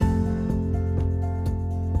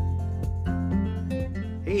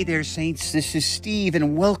Hey there, saints. This is Steve,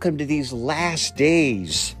 and welcome to these last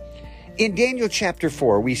days. In Daniel chapter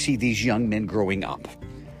 4, we see these young men growing up.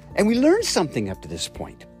 And we learn something up to this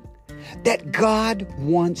point. That God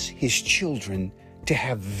wants his children to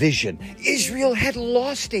have vision. Israel had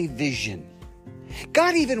lost a vision.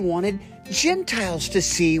 God even wanted Gentiles to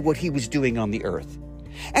see what he was doing on the earth.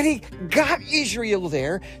 And he got Israel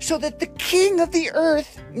there so that the king of the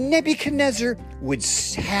earth, Nebuchadnezzar, would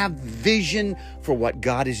have vision for what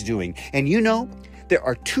God is doing. And you know, there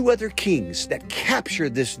are two other kings that capture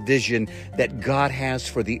this vision that God has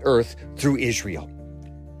for the earth through Israel.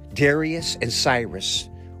 Darius and Cyrus.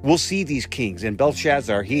 We'll see these kings. And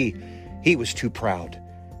Belshazzar, he was too proud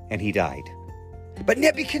and he died. But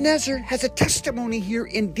Nebuchadnezzar has a testimony here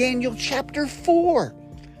in Daniel chapter 4.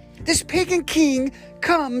 This pagan king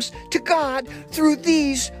comes to God through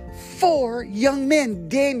these four young men,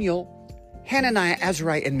 Daniel, Hananiah,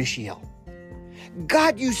 Azariah, and Mishael.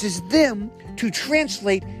 God uses them to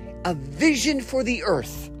translate a vision for the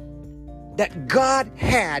earth that God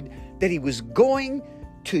had that he was going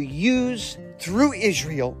to use through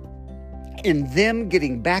Israel in them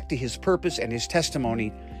getting back to his purpose and his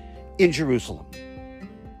testimony in Jerusalem.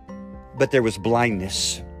 But there was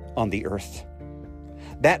blindness on the earth.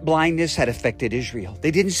 That blindness had affected Israel.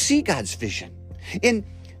 They didn't see God's vision. In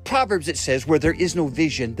Proverbs, it says, where there is no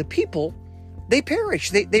vision, the people, they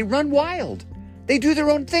perish. They run wild. They do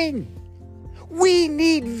their own thing. We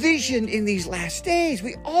need vision in these last days.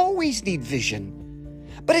 We always need vision,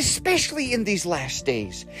 but especially in these last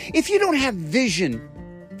days. If you don't have vision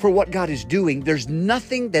for what God is doing, there's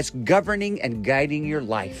nothing that's governing and guiding your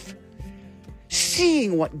life.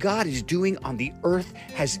 Seeing what God is doing on the earth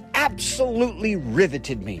has absolutely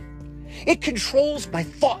riveted me. It controls my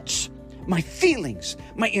thoughts, my feelings,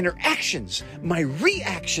 my interactions, my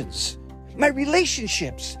reactions, my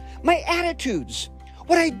relationships, my attitudes,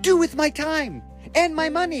 what I do with my time and my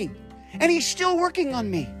money. And he's still working on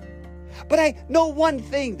me. But I know one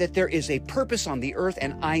thing, that there is a purpose on the earth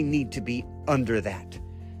and I need to be under that.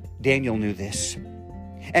 Daniel knew this,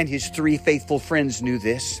 and his three faithful friends knew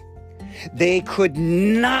this. They could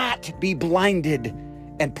not be blinded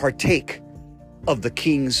and partake of the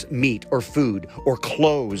king's meat or food or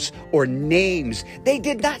clothes or names. They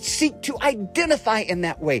did not seek to identify in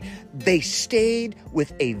that way. They stayed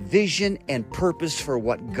with a vision and purpose for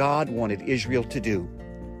what God wanted Israel to do.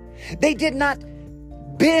 They did not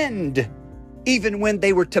bend even when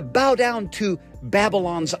they were to bow down to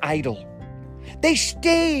Babylon's idol. They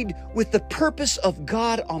stayed with the purpose of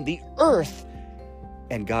God on the earth,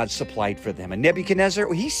 and God supplied for them. And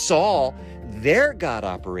Nebuchadnezzar, he saw their God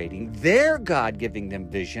operating, their God giving them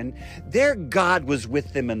vision. Their God was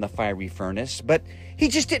with them in the fiery furnace, but he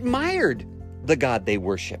just admired the God they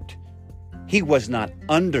worshiped. He was not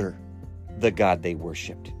under the God they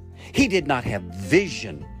worshiped. He did not have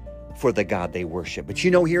vision for the God they worshiped. But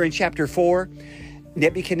you know, here in chapter 4,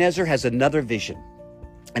 Nebuchadnezzar has another vision.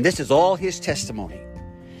 And this is all his testimony.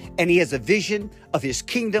 And he has a vision of his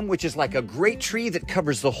kingdom, which is like a great tree that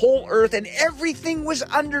covers the whole earth, and everything was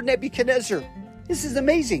under Nebuchadnezzar. This is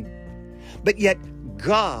amazing. But yet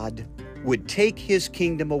God would take his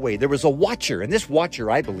kingdom away. There was a watcher, and this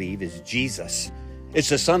watcher, I believe, is Jesus. It's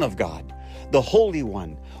the Son of God, the Holy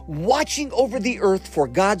One, watching over the earth for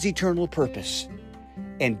God's eternal purpose.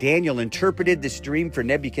 And Daniel interpreted this dream for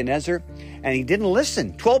Nebuchadnezzar, and he didn't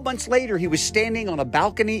listen. 12 months later, he was standing on a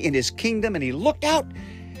balcony in his kingdom, and he looked out,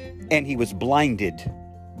 and he was blinded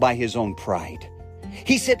by his own pride.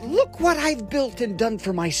 He said, "Look what I've built and done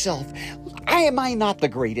for myself. Am I not the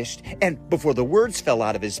greatest?" And before the words fell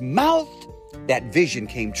out of his mouth, that vision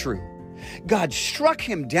came true. God struck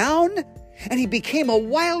him down, and he became a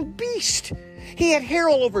wild beast. He had hair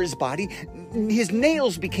all over his body. His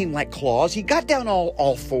nails became like claws. He got down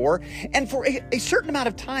all four, and for a certain amount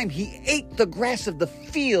of time, he ate the grass of the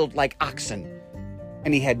field like oxen.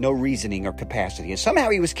 And he had no reasoning or capacity. And somehow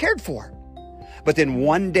he was cared for. But then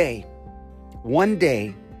one day,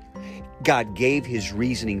 God gave his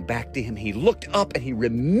reasoning back to him. He looked up and he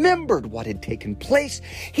remembered what had taken place.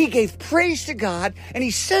 He gave praise to God. And he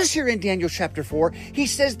says here in Daniel chapter 4, he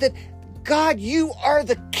says that, "God, you are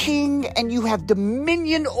the king and you have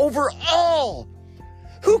dominion over all."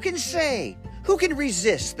 Who can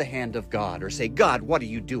resist the hand of God or say, "God, what are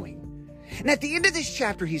you doing?" And at the end of this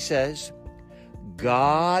chapter, he says,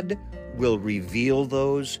 God will reveal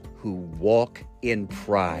those who walk in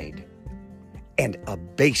pride and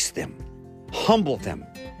abase them, humble them.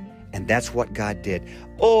 And that's what God did.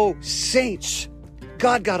 Oh, saints,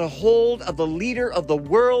 God got a hold of the leader of the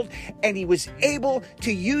world, and he was able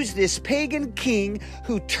to use this pagan king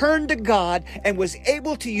who turned to God and was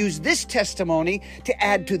able to use this testimony to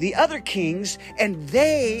add to the other kings, and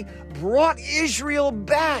they brought Israel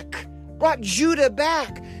back, brought Judah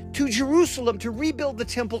back to Jerusalem to rebuild the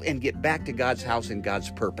temple and get back to God's house and God's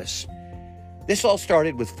purpose. This all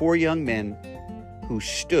started with 4 young men who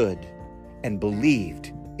stood and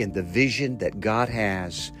believed in the vision that God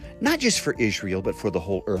has, not just for Israel, but for the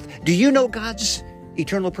whole earth. Do you know God's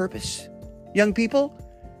eternal purpose, young people?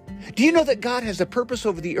 Do you know that God has a purpose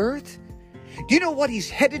over the earth? Do you know what he's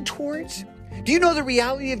headed towards? Do you know the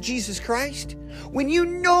reality of Jesus Christ? When you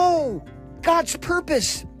know God's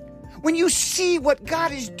purpose, when you see what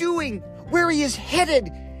God is doing, where he is headed,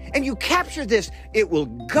 and you capture this, it will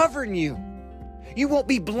govern you. You won't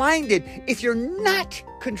be blinded if you're not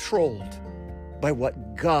controlled by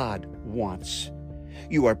what God wants.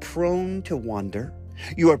 You are prone to wander.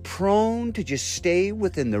 You are prone to just stay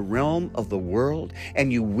within the realm of the world,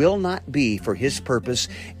 and you will not be for his purpose,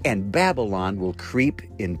 and Babylon will creep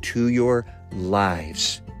into your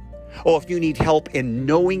lives. Oh, if you need help in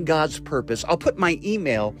knowing God's purpose, I'll put my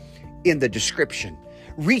email in the description.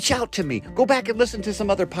 Reach out to me. Go back and listen to some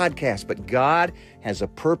other podcasts. But God has a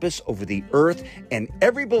purpose over the earth, and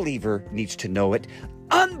every believer needs to know it.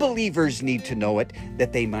 Unbelievers need to know it,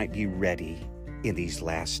 that they might be ready in these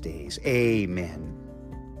last days. Amen.